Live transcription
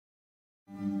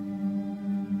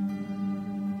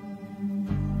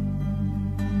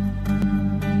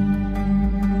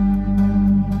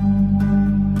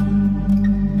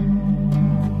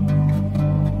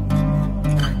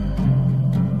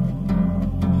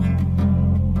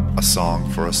A song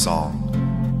for a song.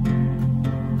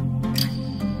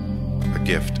 A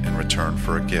gift in return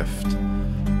for a gift.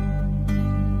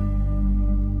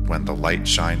 When the light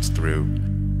shines through,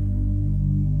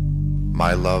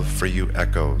 my love for you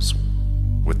echoes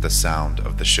with the sound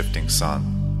of the shifting sun.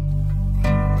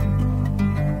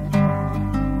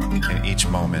 In each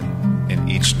moment, in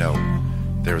each note,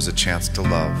 there is a chance to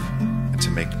love and to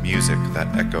make music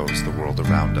that echoes the world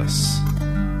around us.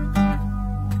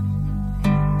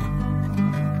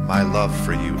 My love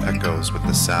for you echoes with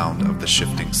the sound of the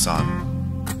shifting sun.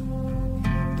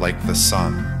 Like the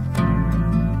sun,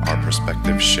 our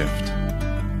perspectives shift.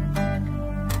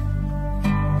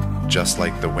 Just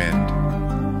like the wind,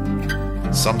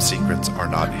 some secrets are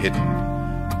not hidden,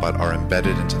 but are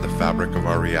embedded into the fabric of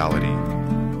our reality,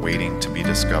 waiting to be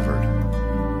discovered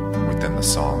within the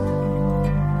song.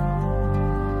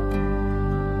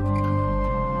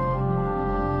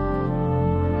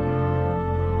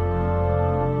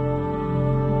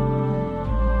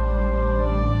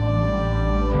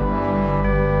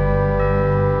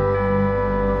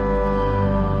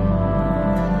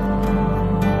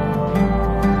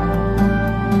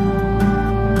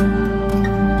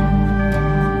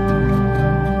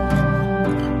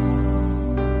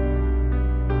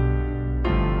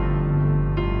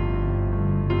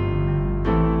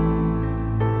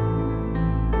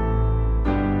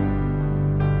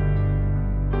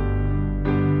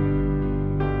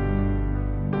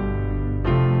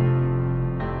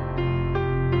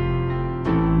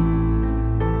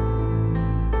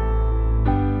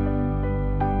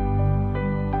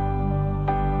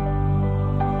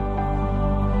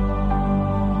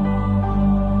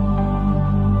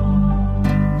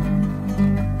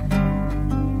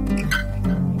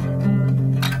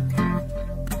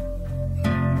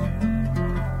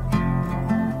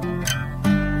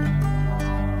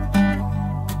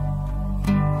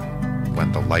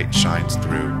 When the light shines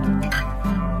through,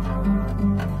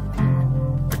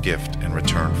 a gift in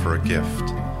return for a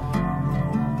gift,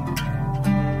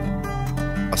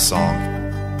 a song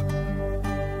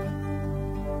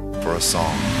for a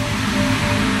song.